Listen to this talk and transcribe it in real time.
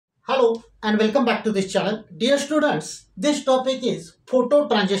Hello and welcome back to this channel. Dear students, this topic is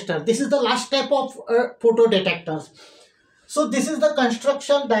phototransistor. This is the last step of photodetectors. So this is the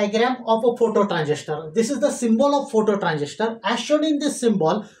construction diagram of a phototransistor. This is the symbol of phototransistor. As shown in this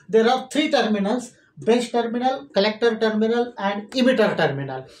symbol, there are three terminals: base terminal, collector terminal and emitter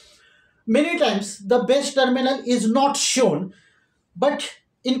terminal. Many times the base terminal is not shown, but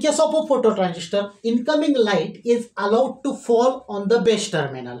in case of a phototransistor, incoming light is allowed to fall on the base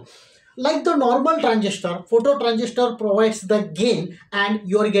terminal. Like the normal transistor, phototransistor provides the gain and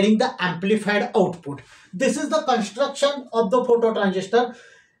you are getting the amplified output. This is the construction of the phototransistor.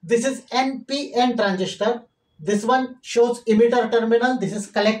 This is NPN transistor. This one shows emitter terminal, this is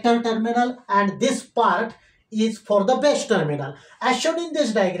collector terminal, and this part is for the base terminal. As shown in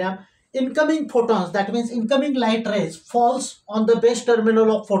this diagram, incoming photons, that means incoming light rays, falls on the base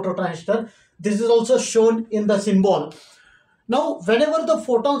terminal of phototransistor. This is also shown in the symbol. Now, whenever the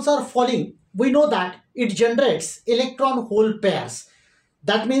photons are falling, we know that it generates electron-hole pairs.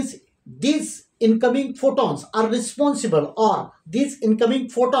 That means these incoming photons are responsible, or these incoming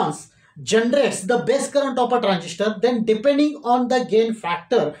photons generates the base current of a transistor. Then depending on the gain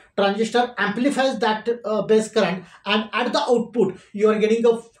factor, transistor amplifies that base current, and at the output you are getting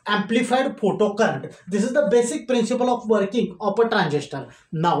a amplified photocurrent. This is the basic principle of working of a transistor.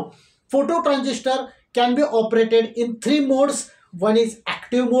 Now, phototransistor can be operated in three modes. One is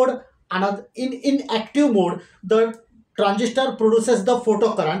active mode. Another in active mode, the transistor produces the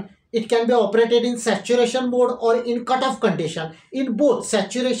photocurrent. It can be operated in saturation mode or in cutoff condition. In both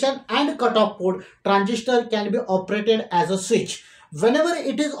saturation and cutoff mode, transistor can be operated as a switch. Whenever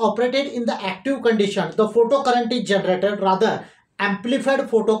it is operated in the active condition, the photocurrent is generated, rather amplified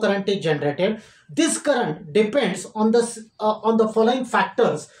photocurrent is generated. This current depends on the following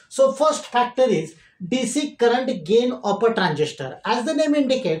factors. So first factor is DC current gain of a transistor. As the name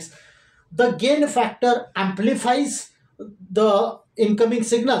indicates, the gain factor amplifies the incoming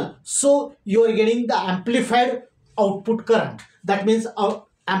signal, so you are getting the amplified output current. That means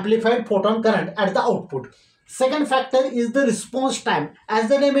amplified photon current at the output. Second factor is the response time. As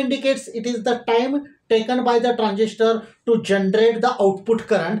the name indicates, it is the time taken by the transistor to generate the output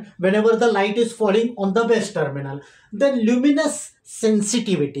current whenever the light is falling on the base terminal. Then luminous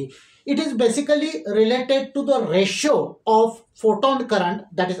sensitivity. It is basically related to the ratio of photon current,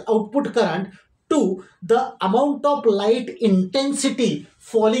 that is output current, to the amount of light intensity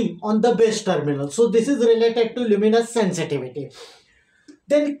falling on the base terminal. So this is related to luminous sensitivity.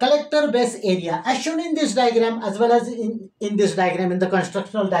 Then collector base area. As shown in this diagram, as well as in this diagram, in the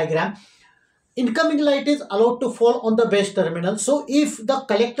constructional diagram, incoming light is allowed to fall on the base terminal. So if the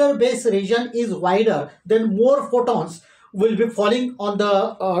collector base region is wider, then more photons will be falling on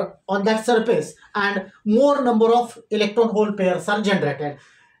that surface and more number of electron hole pairs are generated.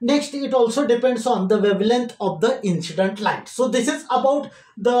 Next, it also depends on the wavelength of the incident light. So this is about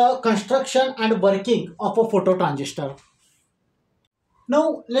the construction and working of a phototransistor.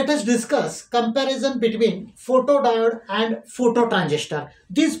 Now let us discuss comparison between photodiode and phototransistor.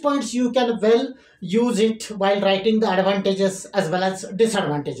 These points you can well use it while writing the advantages as well as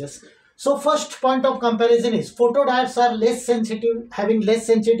disadvantages. So first point of comparison is photodiodes are less sensitive, having less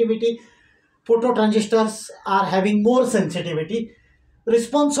sensitivity. Phototransistors are having more sensitivity.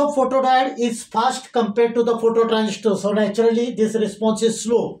 Response of photodiode is fast compared to the phototransistor, so naturally this response is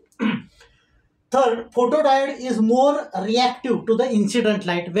slow. Third, photodiode is more reactive to the incident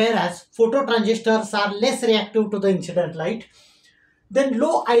light, whereas phototransistors are less reactive to the incident light. Then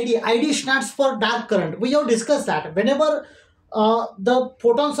low ID. ID stands for dark current. We have discussed that whenever the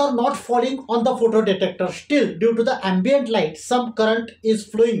photons are not falling on the photodetector, still due to the ambient light, some current is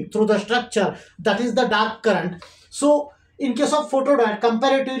flowing through the structure. That is the dark current. So in case of photodiode,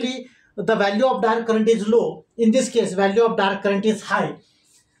 comparatively the value of dark current is low. In this case, value of dark current is high.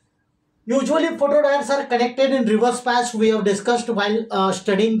 Usually photodiodes are connected in reverse pass. We have discussed while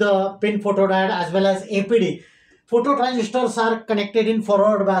studying the pin photodiode as well as APD. Phototransistors are connected in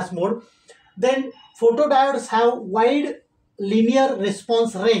forward bias mode. Then photodiodes have wide linear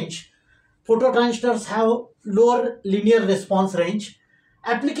response range. Phototransistors have lower linear response range.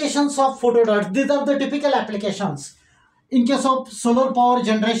 Applications of photodiodes, these are the typical applications. In case of solar power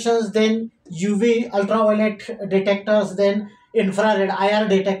generations, then UV ultraviolet detectors, then infrared IR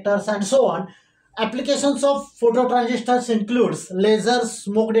detectors and so on. Applications of phototransistors includes lasers,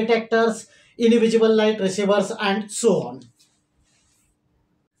 smoke detectors, invisible light receivers and so on.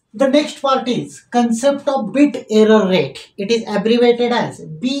 The next part is concept of bit error rate. It is abbreviated as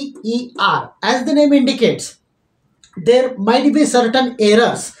BER. As the name indicates, there might be certain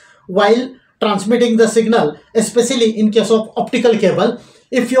errors while transmitting the signal, especially in case of optical cable.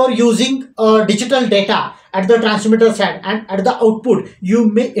 if you are using digital data at the transmitter side and at the output,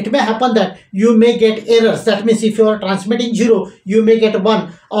 it may happen that you may get errors. That means if you are transmitting 0, you may get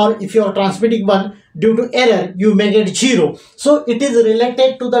 1, or if you are transmitting 1, due to error, you may get 0. So it is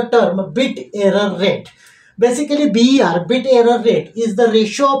related to the term bit error rate. Basically, BER, bit error rate, is the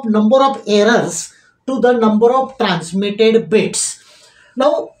ratio of number of errors to the number of transmitted bits.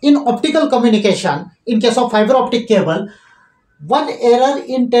 Now, in optical communication, in case of fiber optic cable, one error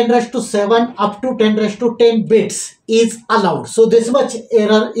in 10 raised to 7 up to 10 raised to 10 bits is allowed. So this much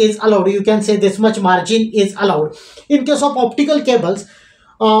error is allowed. You can say this much margin is allowed. In case of optical cables,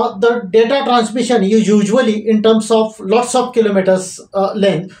 the data transmission is usually in terms of lots of kilometers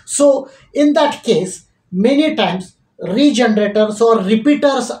length. So in that case, many times regenerators or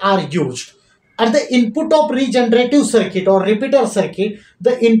repeaters are used. At the input of regenerative circuit or repeater circuit,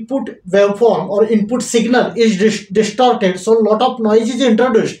 the input waveform or input signal is distorted, so a lot of noise is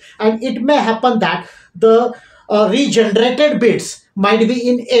introduced, and it may happen that the regenerated bits might be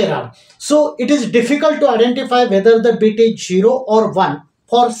in error. So it is difficult to identify whether the bit is 0 or 1.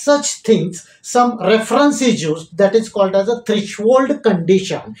 For such things, some reference is used, that is called as a threshold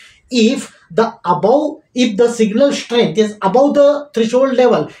condition. If the signal strength is above the threshold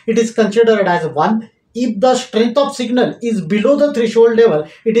level, it is considered as 1. If the strength of signal is below the threshold level,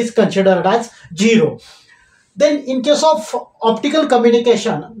 it is considered as 0. Then in case of optical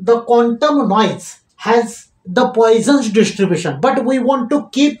communication, the quantum noise has the Poisson's distribution, but we want to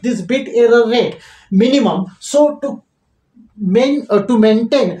keep this bit error rate minimum. So to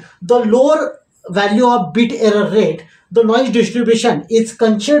maintain the lower value of bit error rate, the noise distribution is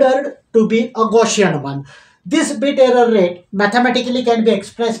considered to be a Gaussian one. This bit error rate mathematically can be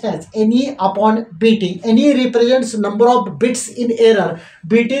expressed as NE upon BT. NE represents number of bits in error.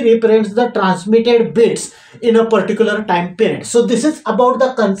 BT represents the transmitted bits in a particular time period. So this is about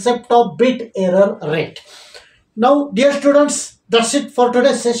the concept of bit error rate. Now, dear students, that's it for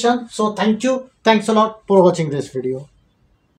today's session. So thank you. Thanks a lot for watching this video.